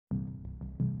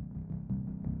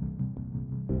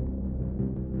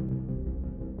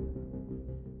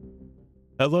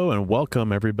Hello and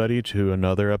welcome everybody to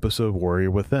another episode of Warrior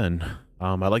Within.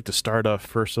 I'd like to start off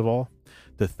first of all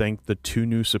to thank the two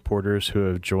new supporters who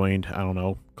have joined. I don't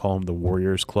know, call them the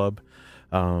Warriors Club.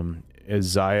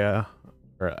 Isaiah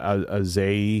or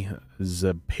Azai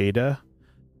Zapeda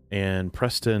and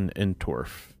Preston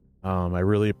Intorf. I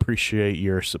really appreciate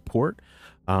your support.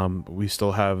 We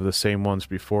still have the same ones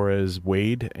before as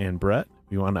Wade and Brett.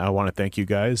 I want to thank you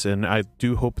guys, and I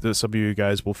do hope that some of you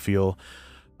guys will feel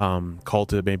called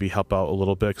to maybe help out a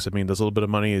little bit, because I mean, this little bit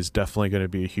of money is definitely going to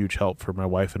be a huge help for my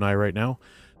wife and I right now.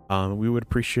 We would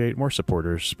appreciate more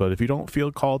supporters, but if you don't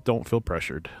feel called, don't feel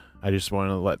pressured. I just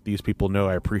want to let these people know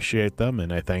I appreciate them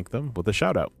and I thank them with a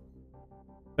shout out.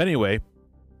 Anyway,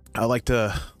 I'd like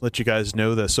to let you guys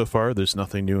know that so far there's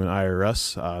nothing new in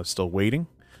IRS. Still waiting.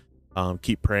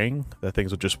 Keep praying that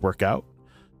things will just work out.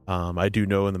 I do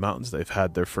know in the mountains they've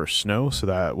had their first snow, so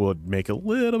that would make it a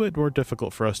little bit more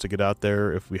difficult for us to get out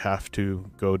there. If we have to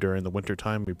go during the winter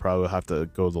time, we probably have to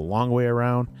go the long way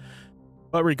around.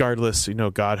 But regardless,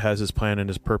 God has his plan and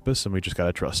his purpose, and we just got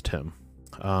to trust him.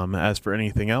 As for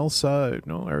anything else,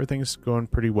 everything's going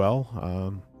pretty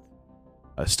well.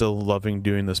 I'm still loving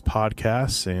doing this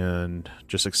podcast and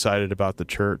just excited about the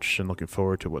church and looking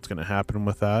forward to what's going to happen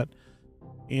with that.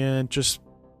 And just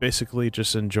basically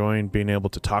just enjoying being able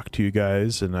to talk to you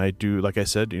guys. And I do, like I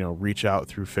said, reach out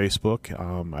through Facebook.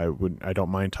 I don't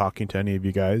mind talking to any of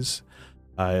you guys.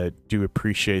 I do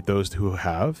appreciate those who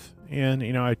have. And,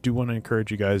 I do want to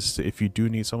encourage you guys, if you do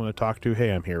need someone to talk to,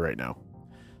 hey, I'm here right now.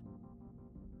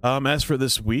 As for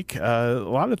this week, a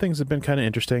lot of things have been kind of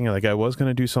interesting. Like, I was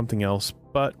going to do something else,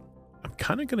 but I'm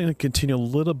kind of going to continue a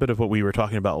little bit of what we were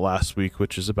talking about last week,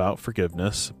 which is about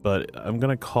forgiveness, but I'm going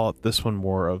to call it this one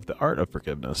more of the art of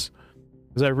forgiveness.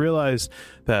 Because I realized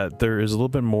that there is a little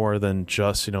bit more than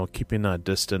just, keeping that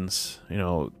distance,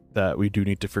 that we do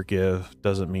need to forgive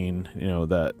doesn't mean,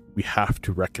 that we have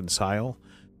to reconcile.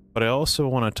 But I also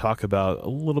want to talk about a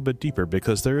little bit deeper,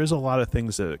 because there is a lot of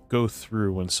things that go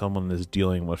through when someone is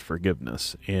dealing with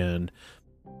forgiveness. And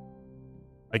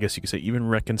I guess you could say even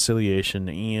reconciliation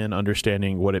and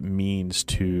understanding what it means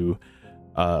to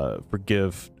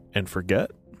forgive and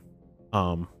forget.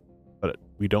 But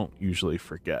we don't usually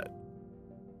forget.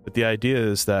 But the idea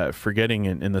is that forgetting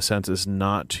in the sense is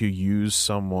not to use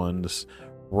someone's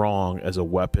wrong as a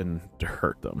weapon to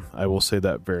hurt them. I will say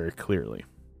that very clearly.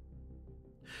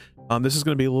 This is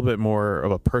going to be a little bit more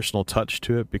of a personal touch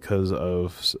to it because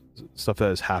of stuff that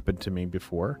has happened to me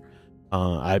before.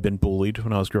 I've been bullied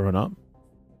when I was growing up.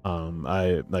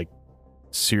 I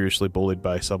seriously bullied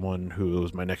by someone who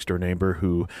was my next door neighbor,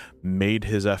 who made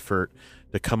his effort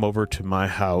to come over to my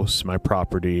house, my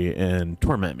property, and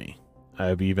torment me.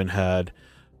 I've even had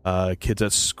kids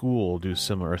at school do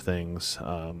similar things,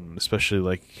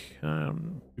 especially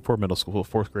before middle school,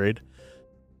 4th grade.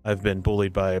 I've been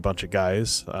bullied by a bunch of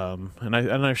guys, and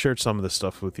I've shared some of this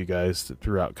stuff with you guys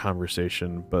throughout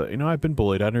conversation. But I've been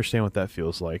bullied. I understand what that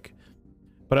feels like.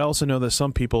 But I also know that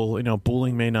some people,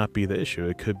 bullying may not be the issue.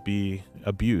 It could be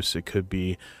abuse. It could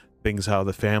be things how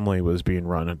the family was being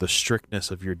run, or the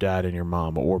strictness of your dad and your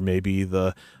mom, or maybe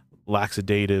the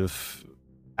laxadative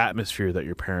atmosphere that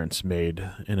your parents made,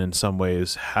 and in some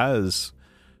ways has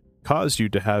caused you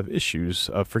to have issues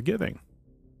of forgiving.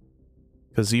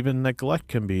 Because even neglect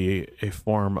can be a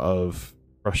form of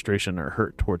frustration or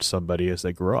hurt towards somebody as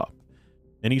they grow up.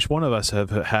 And each one of us have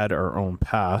had our own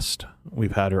past.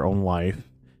 We've had our own life.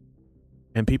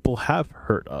 And people have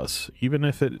hurt us, even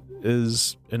if it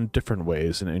is in different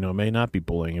ways. And, it may not be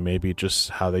bullying. It may be just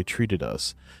how they treated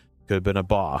us. Could have been a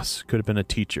boss. Could have been a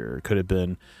teacher. Could have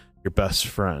been your best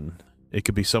friend. It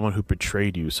could be someone who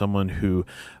betrayed you. Someone who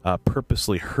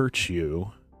purposely hurt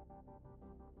you.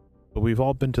 But we've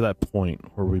all been to that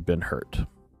point where we've been hurt.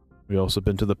 We've also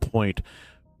been to the point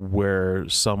where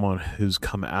someone who's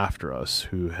come after us,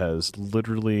 who has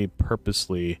literally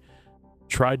purposely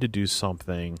tried to do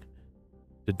something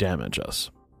to damage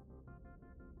us.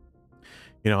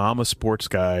 I'm a sports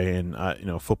guy, and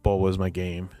football was my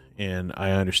game, and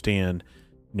I understand,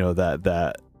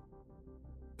 that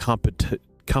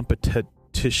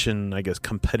competition, I guess,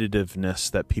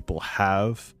 competitiveness that people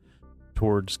have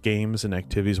towards games and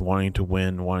activities, wanting to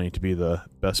win, wanting to be the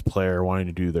best player, wanting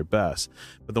to do their best.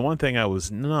 But the one thing I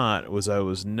was not was I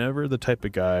was never the type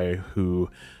of guy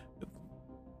who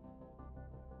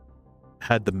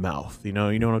had the mouth. You know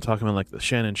what I'm talking about, like the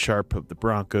Shannon Sharp of the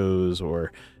Broncos,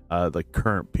 or like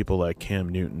current people like Cam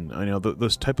Newton. I know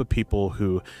those type of people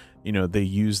who, they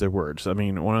use their words. I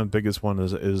mean, one of the biggest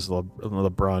ones is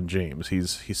LeBron James.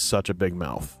 He's such a big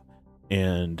mouth,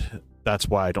 and that's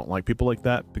why I don't like people like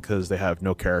that, because they have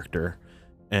no character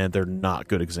and they're not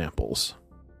good examples.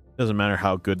 Doesn't matter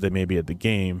how good they may be at the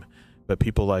game, but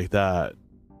people like that,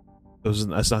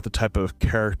 that's not the type of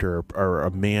character or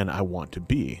a man I want to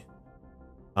be.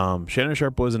 Shannon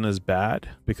Sharpe wasn't as bad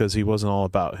because he wasn't all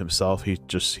about himself. He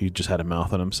just had a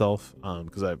mouth on himself.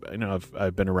 Because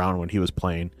I've been around when he was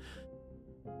playing,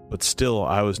 but still,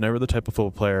 I was never the type of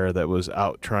football player that was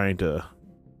out trying to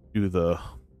do the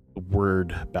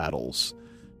word battles.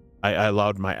 I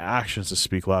allowed my actions to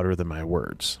speak louder than my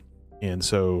words, and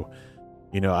so,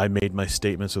 I made my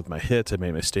statements with my hits. I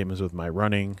made my statements with my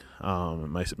running,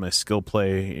 my skill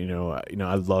play.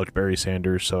 I loved Barry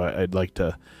Sanders, so I'd like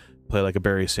to play like a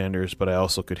Barry Sanders, but I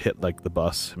also could hit like the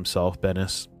bus himself,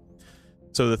 Bennis.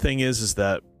 So the thing is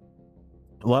that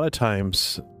a lot of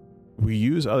times we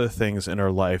use other things in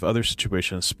our life, other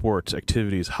situations, sports,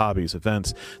 activities, hobbies,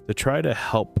 events, to try to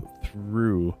help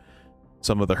through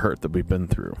some of the hurt that we've been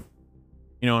through.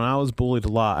 When I was bullied a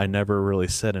lot, I never really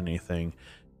said anything,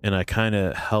 and I kind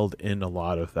of held in a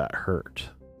lot of that hurt.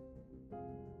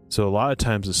 So a lot of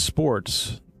times in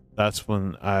sports, that's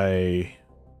when I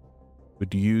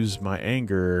would use my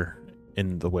anger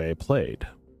in the way I played.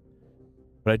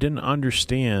 But I didn't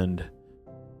understand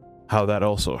how that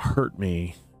also hurt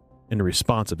me in the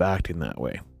response of acting that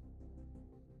way.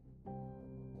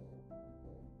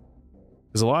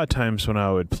 Because a lot of times when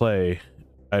I would play,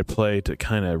 I'd play to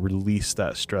kind of release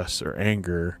that stress or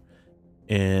anger,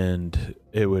 and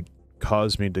it would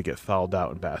cause me to get fouled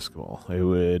out in basketball. It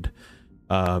would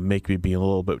make me be a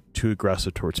little bit too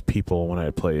aggressive towards people when I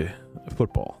play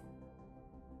football.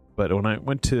 But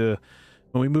when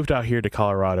we moved out here to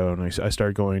Colorado, and I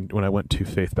started going, when I went to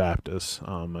Faith Baptist,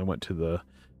 I went to the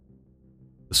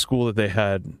school that they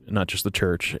had, not just the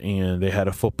church, and they had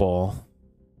a football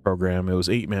program. It was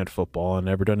 8-man football. I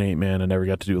never done 8-man. I never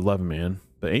got to do 11-man.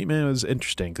 But 8-man was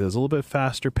interesting because it's a little bit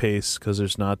faster pace because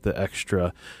there's not the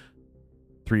extra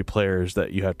 3 players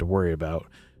that you have to worry about,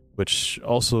 which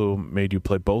also made you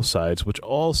play both sides, which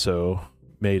also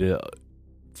made it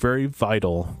very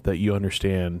vital that you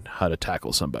understand how to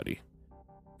tackle somebody,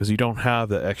 because you don't have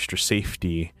the extra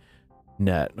safety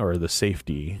net or the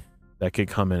safety that could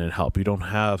come in and help. You don't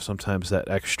have sometimes that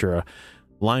extra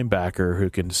linebacker who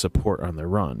can support on the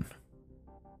run,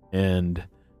 and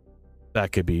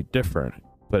that could be different.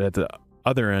 But at the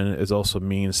other end, it also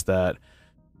means that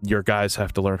your guys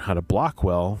have to learn how to block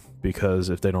well, because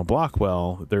if they don't block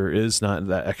well, there is not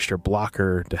that extra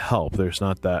blocker to help. There's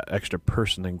not that extra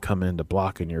person that can come in to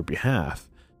block on your behalf.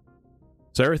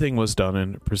 So everything was done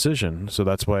in precision. So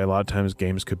that's why a lot of times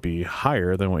games could be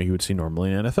higher than what you would see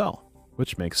normally in NFL,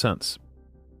 which makes sense.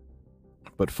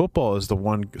 But football is the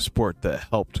one sport that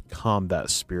helped calm that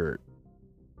spirit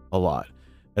a lot.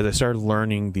 As I started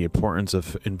learning the importance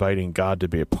of inviting God to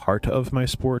be a part of my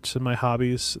sports and my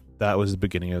hobbies, that was the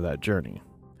beginning of that journey.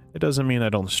 It doesn't mean I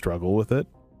don't struggle with it,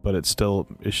 but it still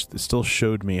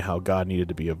showed me how God needed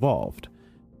to be involved.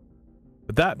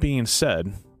 But that being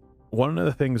said, one of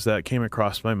the things that came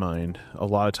across my mind a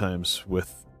lot of times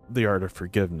with the art of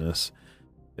forgiveness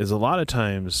is a lot of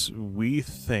times we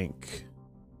think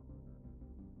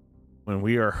when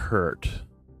we are hurt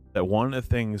that one of the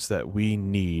things that we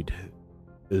need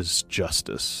is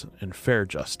justice and fair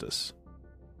justice.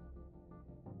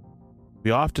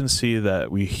 We often see that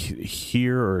we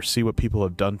hear or see what people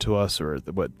have done to us or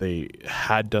what they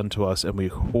had done to us, and we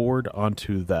hoard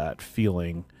onto that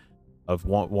feeling of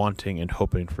wanting and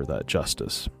hoping for that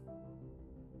justice.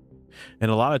 And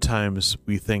a lot of times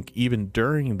we think even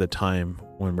during the time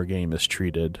when we're getting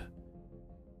mistreated,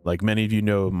 like many of you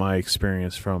know my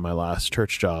experience from my last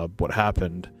church job, what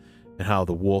happened and how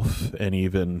the wolf and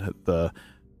even the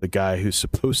guy who's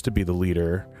supposed to be the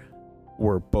leader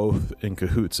were both in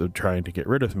cahoots of trying to get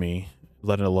rid of me,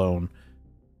 let alone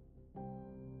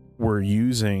were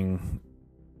using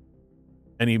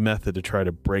any method to try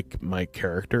to break my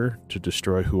character, to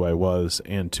destroy who I was,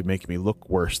 and to make me look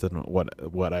worse than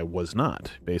what I was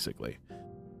not, basically.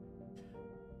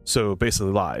 So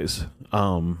basically lies.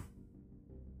 But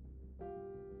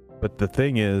the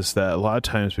thing is that a lot of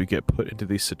times we get put into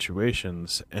these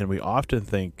situations and we often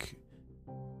think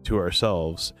to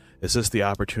ourselves, is this the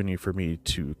opportunity for me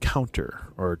to counter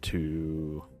or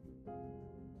to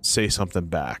say something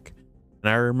back? And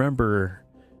I remember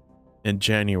in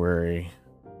January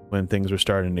when things were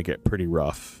starting to get pretty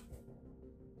rough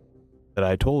that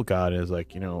I told God, is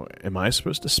like, am I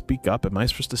supposed to speak up? Am I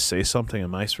supposed to say something?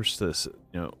 Am I supposed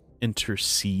to,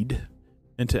 intercede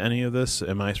into any of this?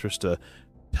 Am I supposed to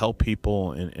tell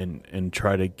people and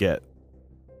try to get,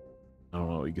 I don't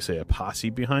know, you could say a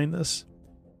posse behind this?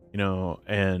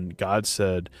 And God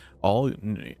said, all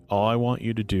I want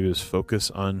you to do is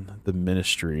focus on the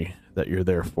ministry that you're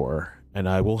there for and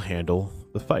I will handle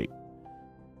the fight.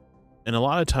 And a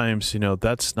lot of times,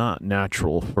 that's not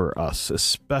natural for us,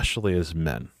 especially as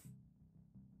men.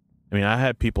 I mean, I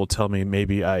had people tell me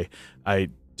maybe I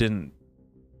didn't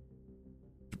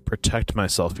protect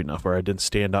myself enough, or I didn't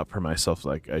stand up for myself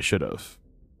like I should have.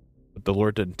 But the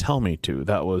Lord didn't tell me to.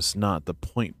 That was not the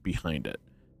point behind it.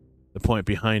 The point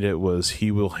behind it was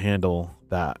he will handle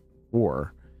that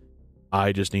war.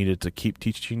 I just needed to keep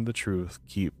teaching the truth,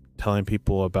 keep telling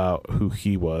people about who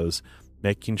he was,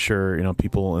 making sure,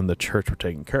 people in the church were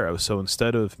taken care of. So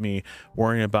instead of me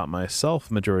worrying about myself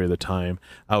the majority of the time,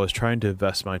 I was trying to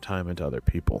invest my time into other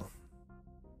people.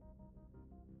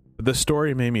 But this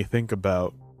story made me think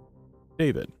about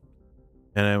David.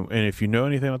 And if you know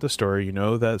anything about the story, you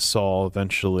know that Saul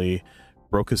eventually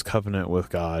broke his covenant with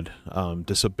God,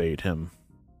 disobeyed him,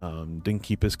 didn't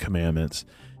keep his commandments,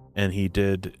 and he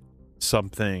did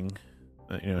something.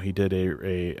 He did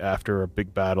after a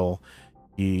big battle,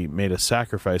 he made a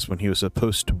sacrifice when he was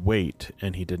supposed to wait,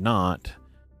 and he did not.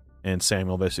 And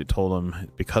Samuel basically told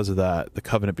him, because of that, the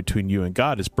covenant between you and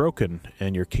God is broken,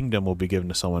 and your kingdom will be given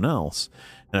to someone else.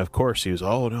 And of course, he was,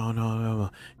 oh,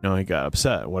 no, he got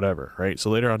upset, whatever, right? So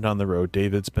later on down the road,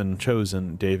 David's been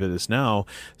chosen. David is now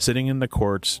sitting in the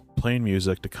courts, playing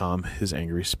music to calm his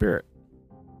angry spirit.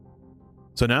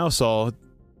 So now Saul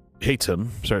hates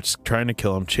him, starts trying to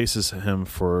kill him, chases him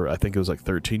for, I think it was like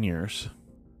 13 years,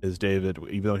 as David,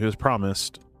 even though he was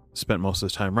promised, spent most of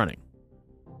his time running.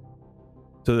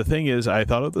 So the thing is, I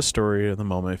thought of the story at the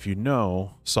moment. If you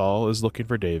know, Saul is looking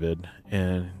for David,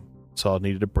 and Saul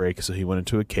needed a break, so he went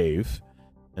into a cave.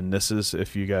 And this is,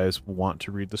 if you guys want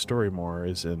to read the story more,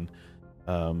 is in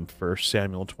 1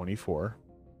 Samuel 24.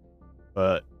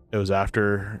 But it was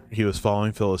after he was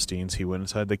following Philistines. He went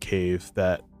inside the cave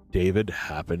that David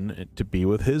happened to be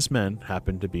with his men,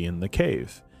 happened to be in the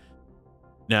cave.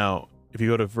 Now, if you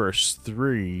go to verse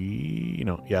 3,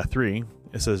 3,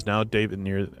 it says, now David,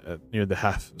 near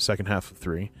the second half of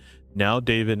 3, now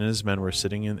David and his men were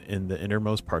sitting in the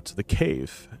innermost parts of the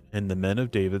cave. And the men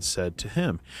of David said to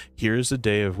him, here is the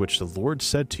day of which the Lord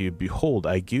said to you, behold,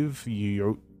 I give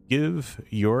your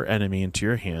enemy into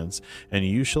your hands, and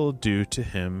you shall do to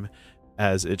him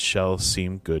as it shall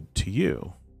seem good to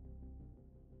you.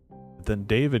 Then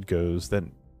David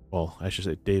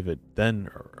then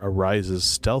arises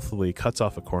stealthily, cuts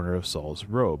off a corner of Saul's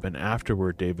robe, and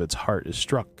afterward David's heart is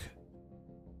struck,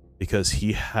 because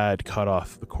he had cut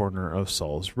off the corner of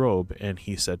Saul's robe, and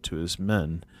he said to his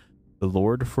men, the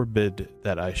Lord forbid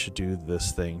that I should do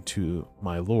this thing to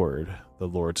my Lord, the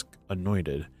Lord's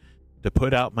anointed, to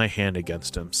put out my hand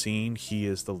against him, seeing he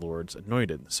is the Lord's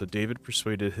anointed. So David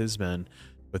persuaded his men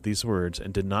with these words,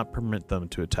 and did not permit them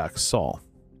to attack Saul.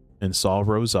 And Saul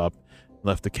rose up,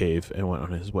 left the cave, and went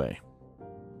on his way.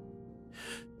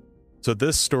 So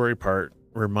this story part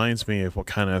reminds me of what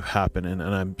kind of happened, and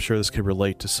I'm sure this could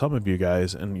relate to some of you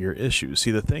guys and your issues.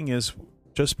 See, the thing is,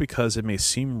 just because it may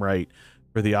seem right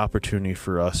for the opportunity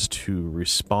for us to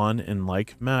respond in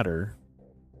like matter,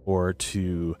 or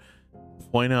to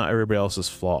point out everybody else's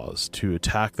flaws, to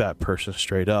attack that person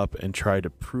straight up and try to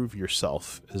prove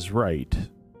yourself is right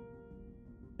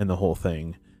and the whole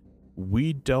thing,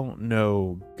 we don't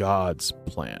know God's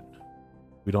plan.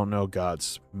 We don't know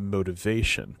God's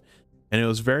motivation. And it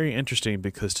was very interesting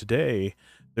because today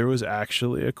there was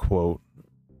actually a quote.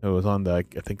 It was on I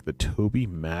think the Toby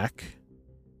Mac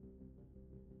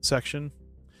section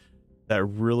that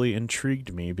really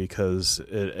intrigued me, because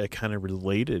it kind of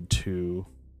related to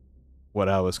what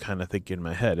I was kind of thinking in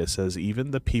my head. It says,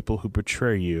 even the people who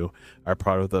betray you are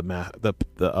part of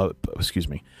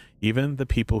even the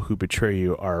people who betray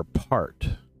you are part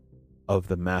of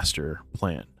the master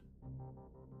plan.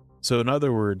 So in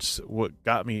other words, what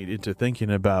got me into thinking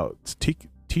about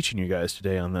teaching you guys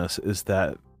today on this is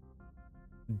that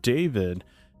David,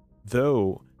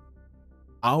 though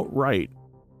outright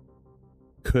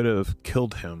could have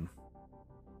killed him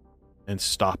and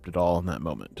stopped it all in that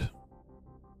moment.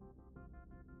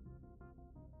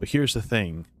 But here's the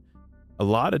thing. A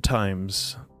lot of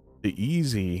times, the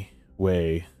easy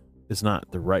way is not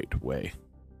the right way.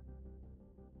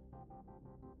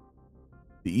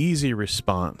 The easy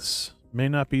response may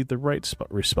not be the right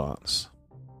response.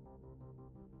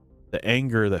 The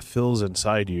anger that fills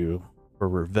inside you for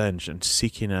revenge and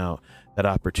seeking out that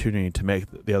opportunity to make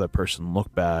the other person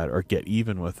look bad or get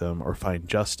even with them or find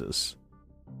justice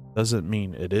doesn't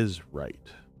mean it is right.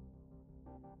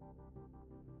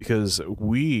 Because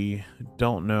we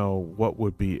don't know what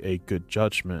would be a good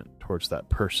judgment towards that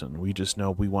person. We just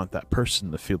know we want that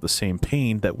person to feel the same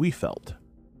pain that we felt.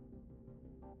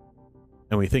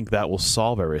 And we think that will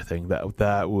solve everything.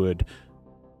 That would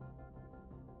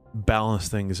balance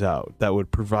things out, that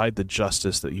would provide the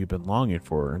justice that you've been longing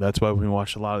for. That's why when we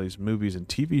watch a lot of these movies and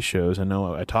TV shows, I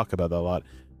know I talk about that a lot,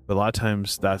 but a lot of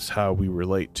times that's how we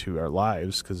relate to our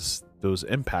lives, because those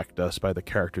impact us by the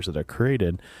characters that are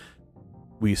created.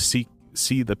 We see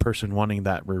the person wanting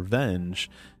that revenge,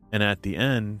 and at the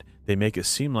end they make it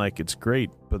seem like it's great,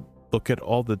 but look at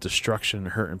all the destruction,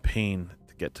 hurt, and pain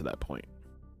to get to that point.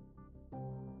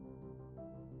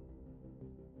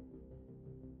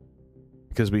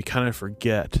 Because we kind of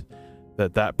forget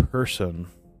that that person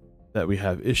that we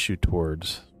have issue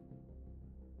towards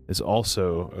is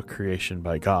also a creation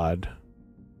by God,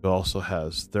 who also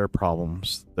has their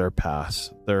problems, their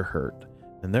past, their hurt,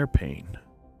 and their pain.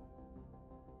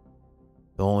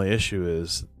 The only issue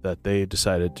is that they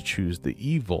decided to choose the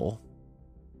evil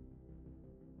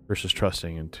versus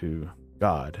trusting into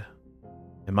God.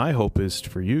 And my hope is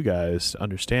for you guys to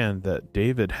understand that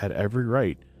David had every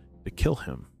right to kill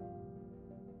him.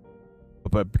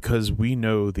 But because we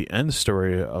know the end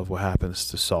story of what happens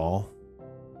to Saul,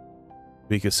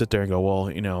 we could sit there and go,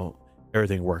 well,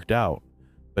 everything worked out.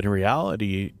 But in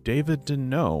reality, David didn't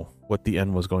know what the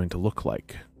end was going to look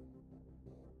like.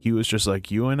 He was just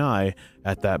like you and I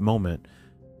at that moment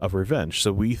of revenge.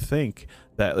 So we think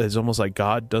that it's almost like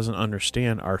God doesn't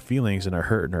understand our feelings and our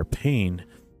hurt and our pain.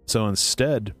 So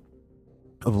instead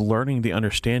of learning the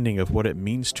understanding of what it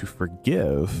means to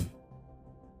forgive,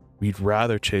 we'd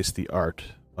rather chase the art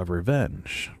of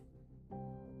revenge.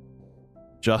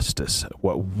 Justice,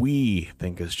 what we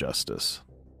think is justice.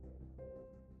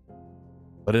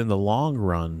 But in the long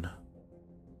run,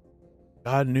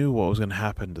 God knew what was going to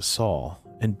happen to Saul,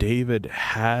 and David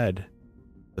had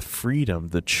the freedom,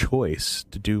 the choice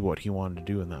to do what he wanted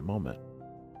to do in that moment.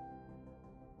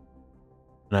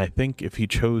 And I think if he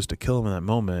chose to kill him in that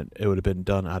moment, it would have been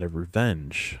done out of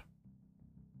revenge,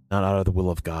 not out of the will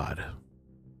of God.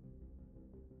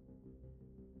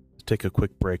 Let's take a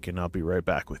quick break and I'll be right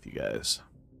back with you guys.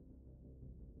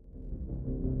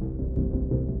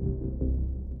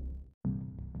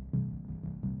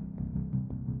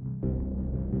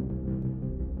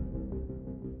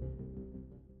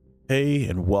 Hey,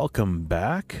 and welcome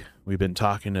back. We've been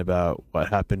talking about what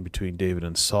happened between David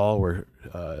and Saul, where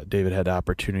David had the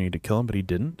opportunity to kill him, but he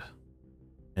didn't.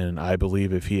 And I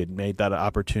believe if he had made that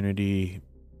opportunity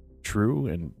true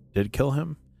and did kill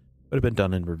him, it would have been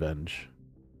done in revenge.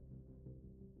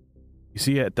 You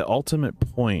see, at the ultimate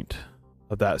point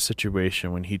of that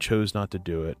situation, when he chose not to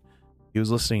do it, he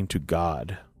was listening to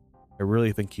God. I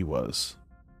really think he was.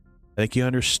 I think he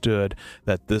understood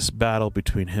that this battle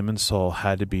between him and Saul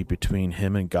had to be between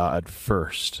him and God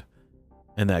first,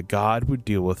 and that God would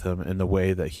deal with him in the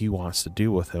way that he wants to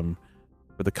deal with him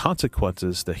for the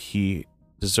consequences that he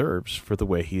deserves for the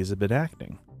way he has been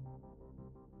acting.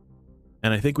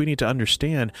 And I think we need to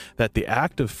understand that the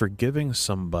act of forgiving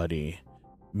somebody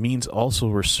means also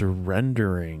we're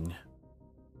surrendering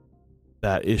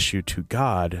that issue to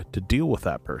God to deal with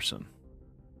that person.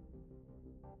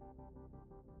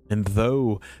 And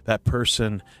though that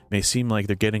person may seem like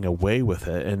they're getting away with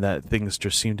it and that things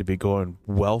just seem to be going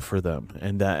well for them,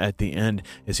 and that at the end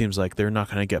it seems like they're not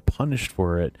going to get punished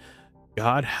for it,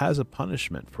 God has a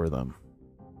punishment for them.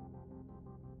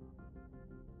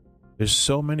 There's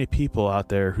so many people out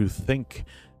there who think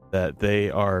that they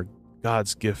are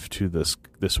God's gift to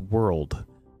this world,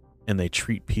 and they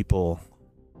treat people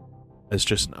as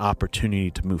just an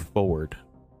opportunity to move forward,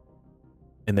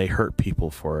 and they hurt people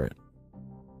for it.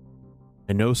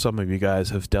 I know some of you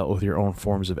guys have dealt with your own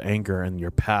forms of anger in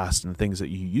your past and things that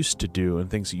you used to do and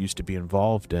things you used to be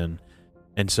involved in.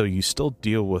 And so you still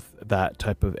deal with that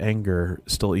type of anger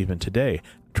still even today.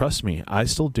 Trust me, I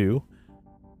still do.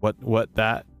 What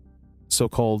that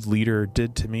so-called leader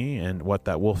did to me and what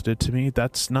that wolf did to me,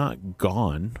 that's not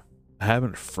gone. I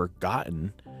haven't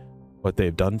forgotten what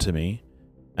they've done to me.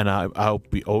 And I'll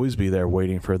always be there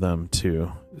waiting for them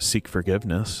to seek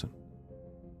forgiveness.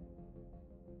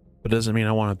 But it doesn't mean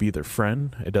I want to be their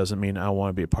friend. It doesn't mean I want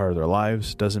to be a part of their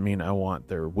lives. It doesn't mean I want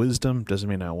their wisdom. It doesn't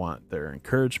mean I want their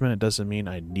encouragement. It doesn't mean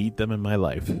I need them in my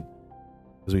life.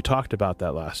 Because we talked about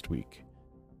that last week.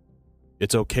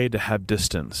 It's okay to have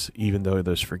distance, even though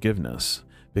there's forgiveness.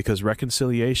 Because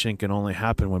reconciliation can only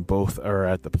happen when both are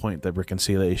at the point that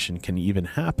reconciliation can even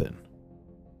happen.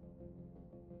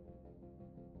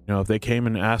 If they came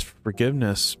and asked for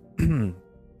forgiveness,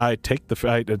 I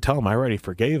tell them I already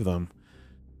forgave them.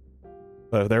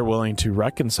 But if they're willing to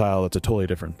reconcile, it's a totally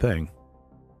different thing.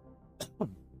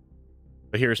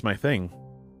 But here's my thing.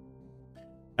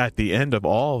 At the end of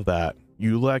all of that,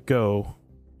 you let go,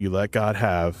 you let God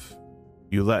have,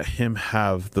 you let him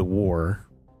have the war.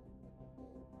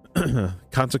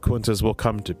 Consequences will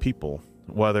come to people.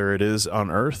 whether it is on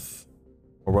earth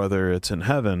or whether it's in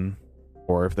heaven,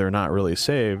 or if they're not really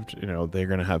saved, they're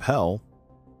going to have hell.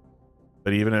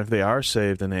 But even if they are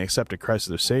saved and they accepted Christ as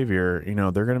their Savior,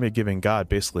 they're going to be giving God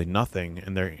basically nothing,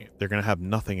 and they're going to have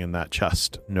nothing in that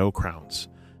chest, no crowns,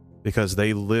 because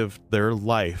they lived their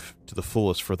life to the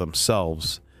fullest for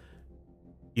themselves,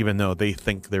 even though they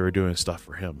think they were doing stuff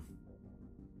for Him.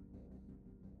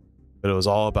 But it was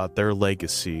all about their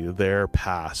legacy, their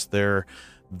past, their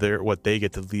what they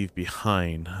get to leave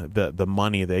behind, the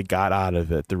money they got out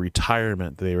of it, the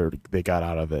retirement they got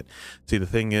out of it. See, the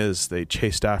thing is, they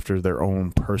chased after their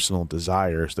own personal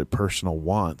desires, their personal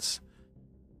wants,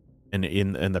 and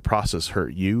in the process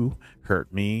hurt you,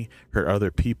 hurt me, hurt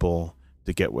other people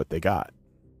to get what they got,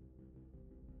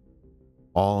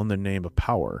 all in the name of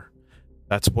power.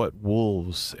 That's what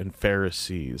wolves and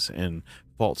Pharisees and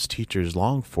false teachers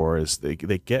long for, is they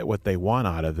get what they want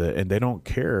out of it, and they don't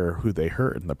care who they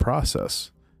hurt in the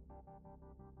process.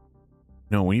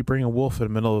 When you bring a wolf in the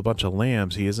middle of a bunch of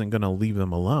lambs, he isn't going to leave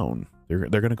them alone. They're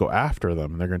going to go after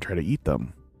them, and they're going to try to eat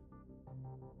them.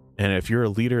 And if you're a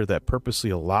leader that purposely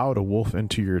allowed a wolf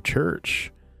into your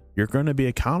church, you're going to be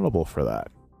accountable for that.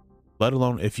 Let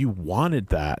alone if you wanted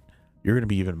that, you're going to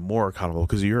be even more accountable,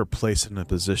 because you're placed in a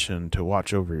position to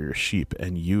watch over your sheep,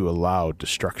 and you allowed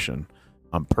destruction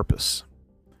on purpose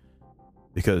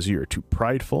because you're too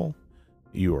prideful.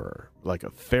 You are like a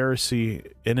Pharisee,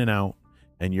 in and out,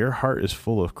 and your heart is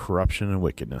full of corruption and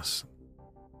wickedness.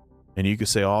 And you can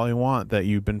say all you want that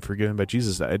you've been forgiven by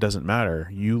Jesus. That it doesn't matter.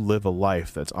 You live a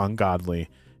life that's ungodly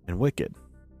and wicked,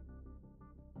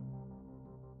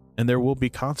 and there will be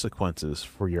consequences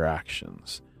for your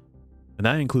actions. And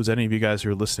that includes any of you guys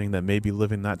who are listening that may be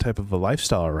living that type of a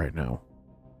lifestyle right now.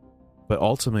 But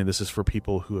ultimately, this is for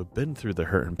people who have been through the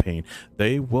hurt and pain.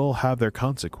 They will have their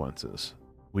consequences.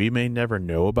 We may never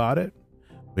know about it.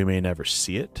 We may never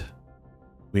see it.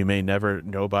 We may never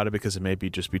know about it because it may be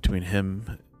just between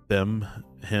him, them,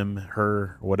 him,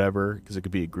 her, whatever, because it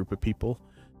could be a group of people.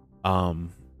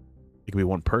 It could be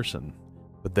one person.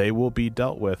 But they will be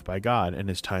dealt with by God in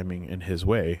His timing and His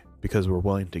way, because we're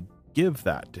willing to give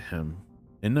that to Him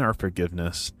in our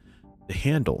forgiveness to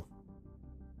handle.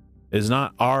 It is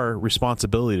not our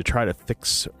responsibility to try to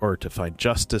fix or to find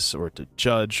justice or to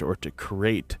judge or to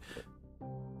create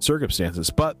circumstances,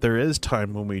 but there is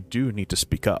time when we do need to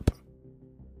speak up.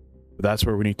 But that's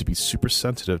where we need to be super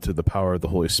sensitive to the power of the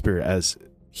Holy Spirit as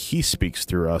He speaks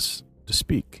through us to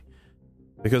speak.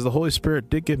 Because the Holy Spirit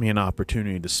did give me an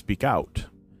opportunity to speak out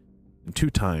 2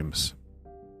 times.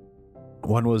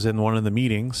 One was in one of the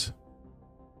meetings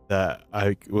that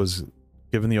I was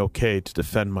given the okay to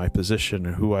defend my position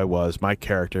and who I was, my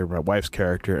character, my wife's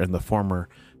character, and the former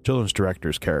children's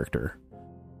director's character.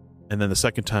 And then the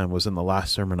second time was in the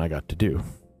last sermon I got to do.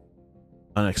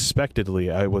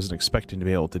 Unexpectedly, I wasn't expecting to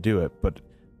be able to do it, but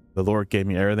the Lord gave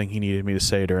me everything He needed me to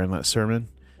say during that sermon,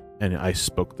 and I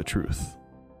spoke the truth.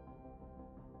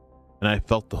 And I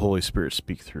felt the Holy Spirit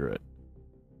speak through it.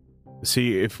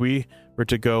 See, if we were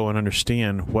to go and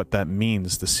understand what that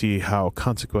means, to see how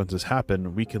consequences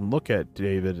happen, we can look at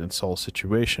David and Saul's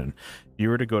situation. If you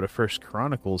were to go to 1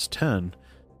 Chronicles 10,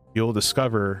 you'll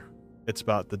discover it's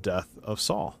about the death of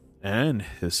Saul and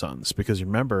his sons, because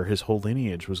remember, his whole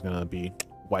lineage was going to be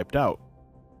wiped out.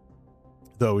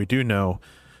 Though we do know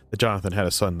that Jonathan had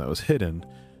a son that was hidden,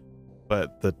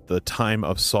 but the time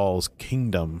of Saul's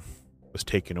kingdom was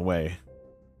taken away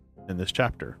in this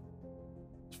chapter.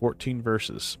 14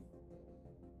 verses.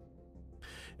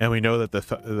 And we know that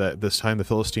that this time the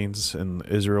Philistines and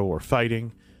Israel were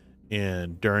fighting,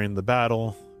 and during the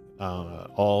battle,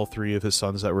 all 3 of his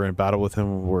sons that were in battle with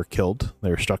him were killed. They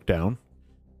were struck down,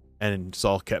 and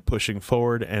Saul kept pushing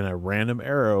forward, and a random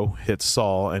arrow hit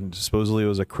Saul, and supposedly it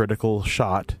was a critical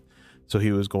shot, so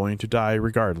he was going to die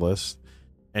regardless.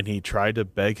 And he tried to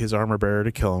beg his armor bearer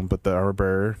to kill him, but the armor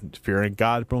bearer, fearing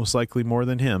God most likely more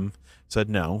than him, said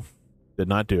no, did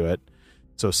not do it.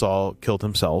 So Saul killed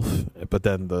himself, but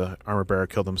then the armor bearer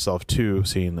killed himself too,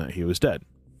 seeing that he was dead.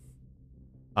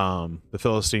 The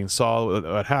Philistines saw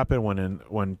what happened,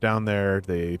 when down there.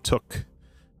 They took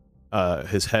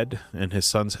his head and his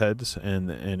son's heads,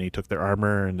 and he took their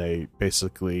armor, and they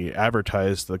basically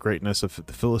advertised the greatness of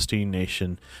the Philistine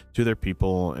nation to their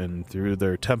people, and through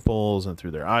their temples and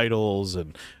through their idols,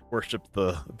 and worshiped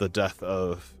the death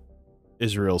of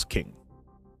Israel's king.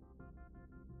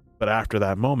 But after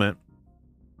that moment,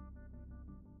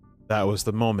 that was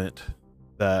the moment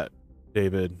that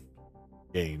David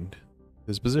gained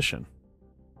his position.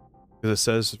 Because it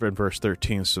says in verse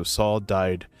 13, so Saul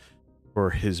died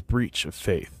for his breach of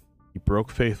faith. He broke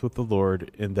faith with the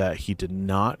Lord in that he did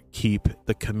not keep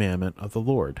the commandment of the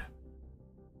Lord.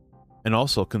 and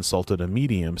also consulted a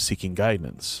medium seeking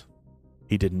guidance.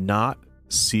 He did not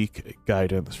seek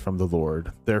guidance from the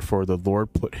Lord. Therefore, the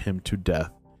Lord put him to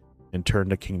death and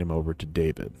turned the kingdom over to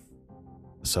David,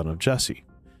 the son of Jesse.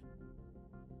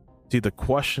 See, the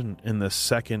question in the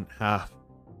second half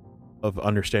of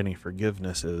understanding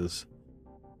forgiveness is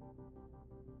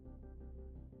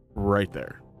right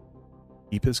there.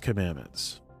 Keep his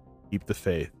commandments, keep the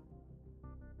faith,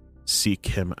 seek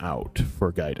him out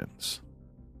for guidance.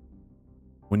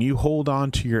 When you hold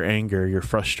on to your anger, your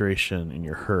frustration, and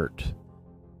your hurt,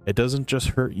 it doesn't just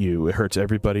hurt you, it hurts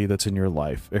everybody that's in your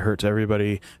life. It hurts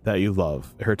everybody that you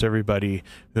love. It hurts everybody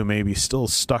who may be still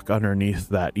stuck underneath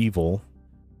that evil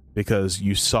because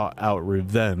you sought out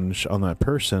revenge on that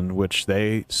person, which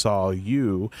they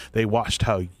watched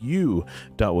how you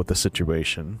dealt with the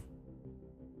situation.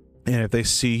 And if they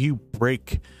see you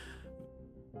break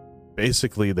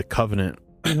basically the covenant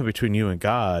between you and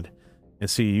God and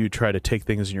see you try to take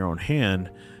things in your own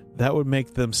hand, that would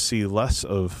make them see less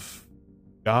of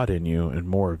God in you and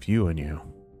more of you in you.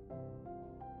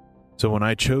 So when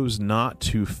I chose not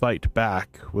to fight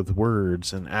back with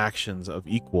words and actions of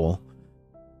equal,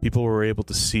 people were able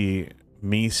to see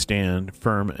me stand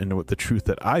firm in what the truth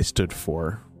that I stood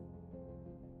for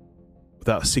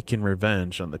without seeking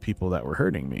revenge on the people that were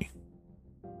hurting me.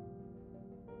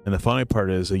 And the funny part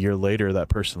is, a year later, that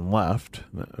person left,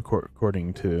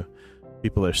 according to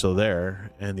people that are still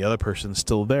there, and the other person's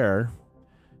still there,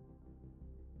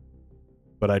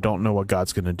 but I don't know what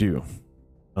God's going to do.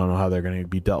 I don't know how they're going to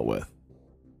be dealt with.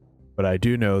 But I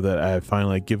do know that I have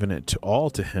finally given it all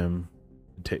to him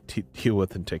to deal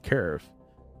with and take care of.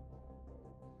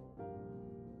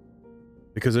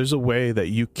 Because there's a way that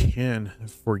you can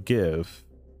forgive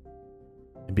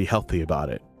and be healthy about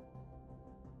it.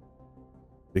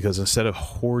 Because instead of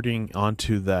hoarding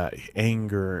onto that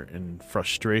anger and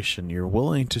frustration, you're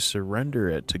willing to surrender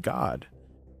it to God.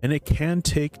 And it can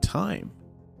take time.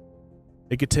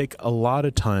 It could take a lot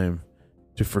of time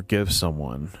to forgive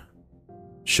someone.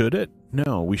 Should it?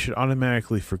 No, we should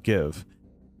automatically forgive.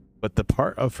 But the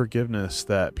part of forgiveness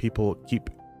that people keep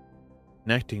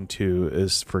connecting to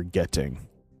is forgetting.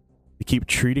 They keep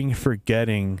treating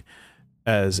forgetting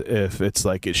as if it's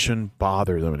like it shouldn't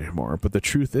bother them anymore. But the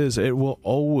truth is, it will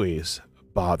always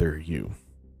bother you.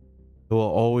 It will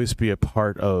always be a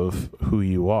part of who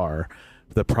you are.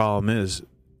 The problem is,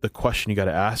 the question you got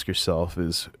to ask yourself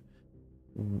is,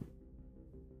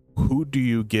 who do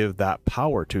you give that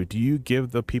power to? Do you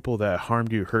give the people that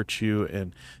harmed you, hurt you,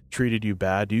 and treated you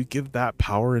bad, do you give that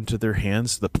power into their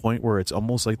hands to the point where it's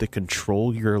almost like they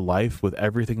control your life with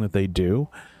everything that they do?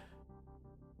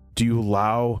 Do you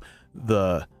allow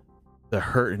the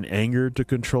hurt and anger to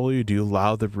control you? Do you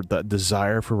allow the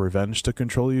desire for revenge to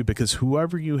control you? Because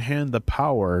whoever you hand the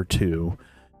power to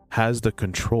has the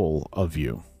control of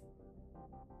you.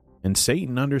 And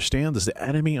Satan understands this. The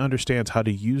enemy understands how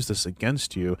to use this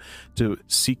against you, to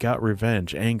seek out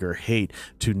revenge, anger, hate,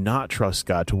 to not trust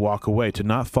God, to walk away, to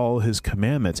not follow his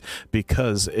commandments.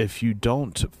 Because if you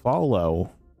don't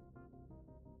follow,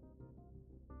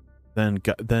 then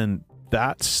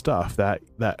that stuff,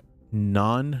 that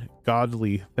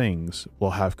non-godly things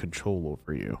will have control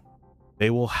over you. They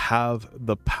will have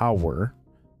the power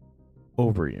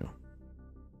over you.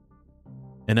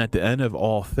 And at the end of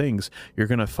all things, you're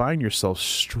going to find yourself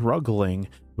struggling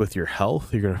with your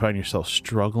health. You're going to find yourself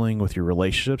struggling with your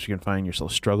relationships. You're going to find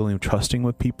yourself struggling trusting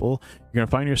with people. You're going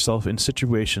to find yourself in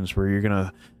situations where you're going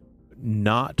to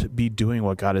not be doing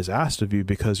what God has asked of you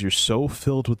because you're so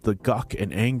filled with the guck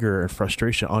and anger and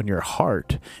frustration on your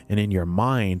heart and in your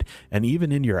mind and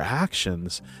even in your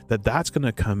actions that's going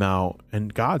to come out,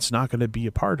 and God's not going to be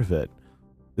a part of it.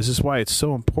 This is why it's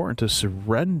so important to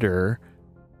surrender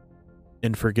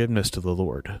in forgiveness to the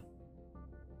Lord.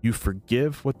 You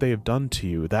forgive what they have done to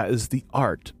you. That is the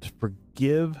art, to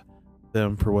forgive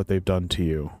them for what they've done to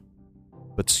you.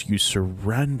 But you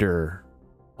surrender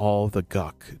all the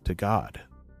guck to God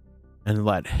and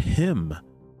let him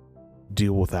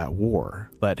deal with that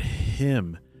war. Let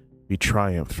him be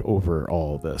triumphed over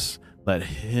all this. Let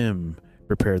him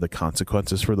prepare the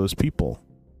consequences for those people.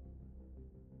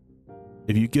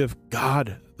 If you give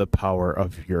God the power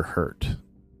of your hurt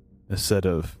instead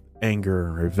of anger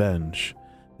and revenge,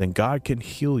 then God can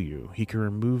heal you. He can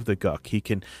remove the guck. He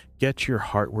can get your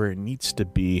heart where it needs to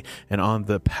be and on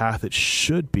the path it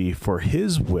should be for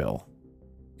his will.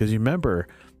 Because remember,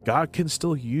 God can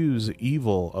still use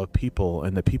evil of people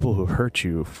and the people who hurt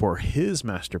you for his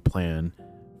master plan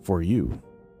for you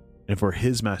and for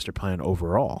his master plan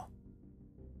overall.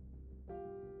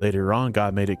 Later on,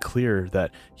 God made it clear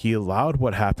that he allowed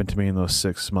what happened to me in those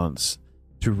 6 months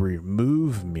to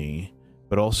remove me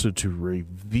but also to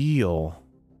reveal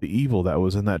the evil that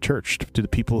was in that church to the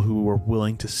people who were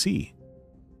willing to see.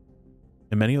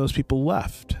 And many of those people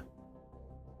left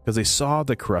because they saw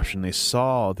the corruption, they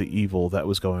saw the evil that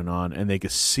was going on, and they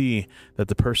could see that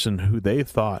the person who they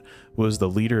thought was the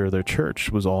leader of their church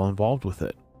was all involved with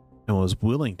it and was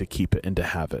willing to keep it and to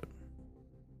have it.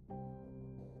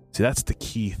 See, that's the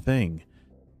key thing,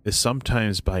 is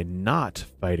sometimes by not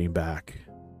fighting back,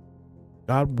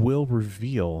 God will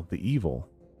reveal the evil.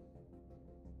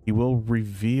 He will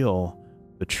reveal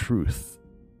the truth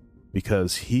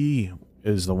because he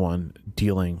is the one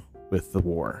dealing with the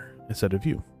war instead of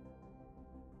you.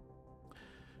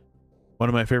 One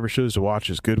of my favorite shows to watch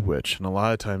is Good Witch, and a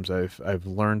lot of times I've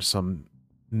learned some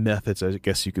methods, I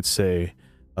guess you could say,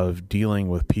 of dealing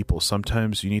with people.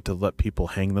 Sometimes you need to let people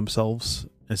hang themselves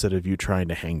instead of you trying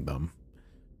to hang them.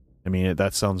 I mean,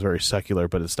 that sounds very secular,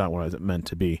 but it's not what it's meant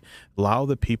to be. Allow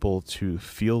the people to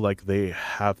feel like they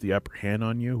have the upper hand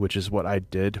on you, which is what I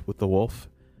did with the wolf.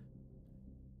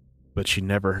 But she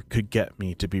never could get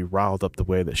me to be riled up the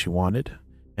way that she wanted.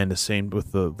 And the same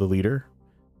with the leader.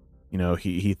 You know,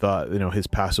 he thought, you know, his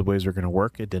passive ways were going to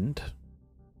work. It didn't.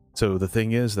 So the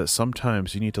thing is that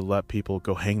sometimes you need to let people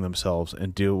go hang themselves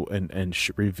and do and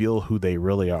reveal who they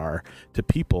really are to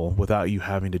people without you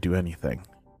having to do anything.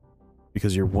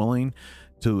 Because you're willing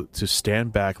to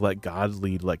stand back, let God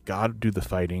lead, let God do the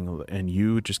fighting, and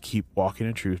you just keep walking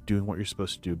in truth, doing what you're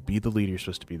supposed to do, be the leader you're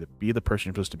supposed to be the person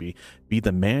you're supposed to be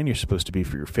the man you're supposed to be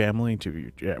for your family,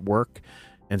 at work.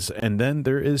 And then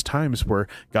there is times where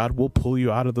God will pull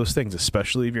you out of those things,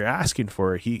 especially if you're asking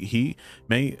for it. He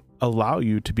may allow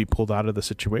you to be pulled out of the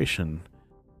situation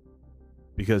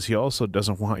because he also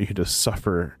doesn't want you to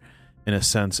suffer in a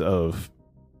sense of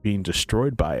being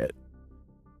destroyed by it.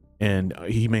 And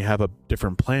he may have a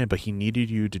different plan, but he needed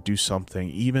you to do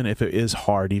something, even if it is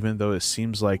hard, even though it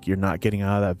seems like you're not getting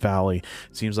out of that valley,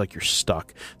 it seems like you're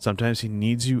stuck. Sometimes he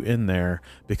needs you in there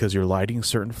because you're lighting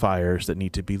certain fires that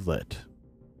need to be lit.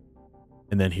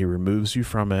 And then he removes you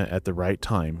from it at the right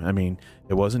time. I mean,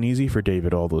 it wasn't easy for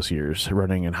David all those years,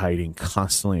 running and hiding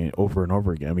constantly over and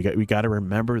over again. We got to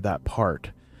remember that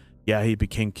part. Yeah, he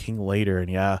became king later, and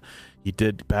yeah, he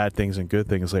did bad things and good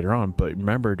things later on. But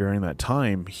remember, during that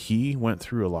time, he went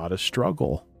through a lot of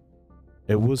struggle.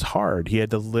 It was hard. He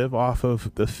had to live off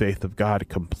of the faith of God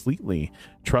completely,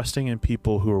 trusting in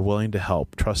people who were willing to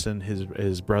help, trusting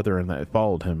his brethren that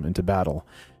followed him into battle.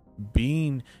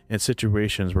 Being in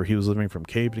situations where he was living from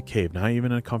cave to cave, not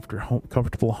even in a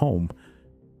comfortable home,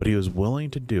 but he was willing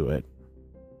to do it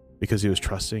because he was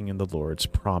trusting in the Lord's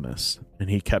promise, and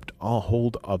he kept all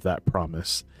hold of that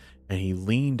promise, and he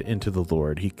leaned into the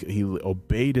Lord. He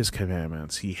obeyed his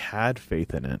commandments. He had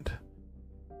faith in it,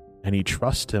 and he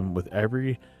trusted him with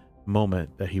every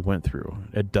moment that he went through.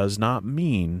 It does not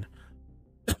mean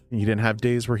he didn't have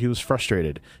days where he was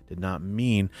frustrated. Did not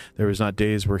mean there was not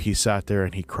days where he sat there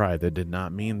and he cried. That did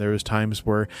not mean there was times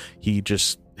where he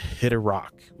just hit a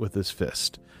rock with his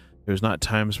fist. There was not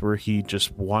times where he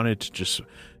just wanted to just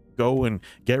go and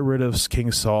get rid of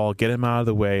King Saul, get him out of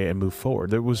the way and move forward.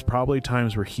 There was probably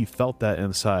times where he felt that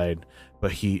inside,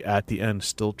 but he at the end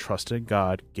still trusted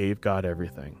God, gave God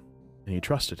everything, and he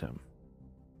trusted him.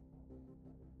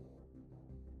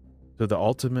 So the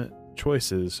ultimate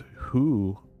choice is,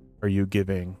 who are you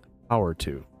giving power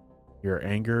to? Your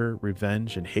anger,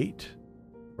 revenge, and hate,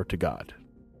 or to God?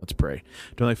 Let's pray.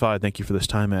 Heavenly Father, thank you for this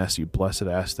time. I ask you bless it.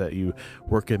 I ask that you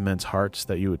work in men's hearts,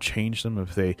 that you would change them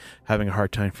if they having a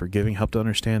hard time forgiving. Help to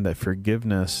understand that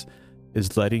forgiveness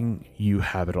is letting you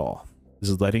have it all.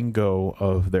 Is letting go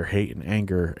of their hate and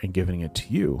anger and giving it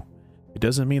to you. It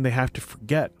doesn't mean they have to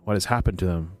forget what has happened to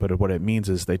them, but what it means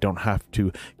is they don't have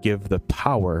to give the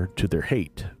power to their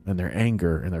hate and their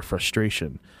anger and their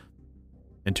frustration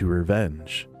and to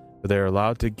revenge. But they're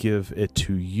allowed to give it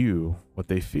to you what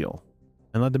they feel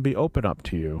and let them be open up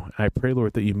to you. And I pray,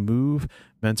 Lord, that you move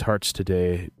men's hearts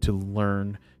today to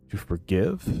learn to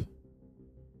forgive,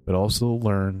 but also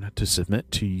learn to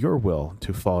submit to your will,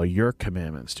 to follow your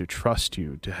commandments, to trust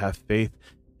you, to have faith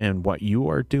in what you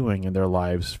are doing in their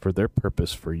lives for their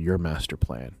purpose, for your master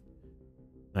plan.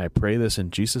 And I pray this in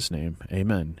Jesus' name.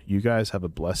 Amen. You guys have a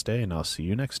blessed day, and I'll see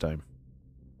you next time.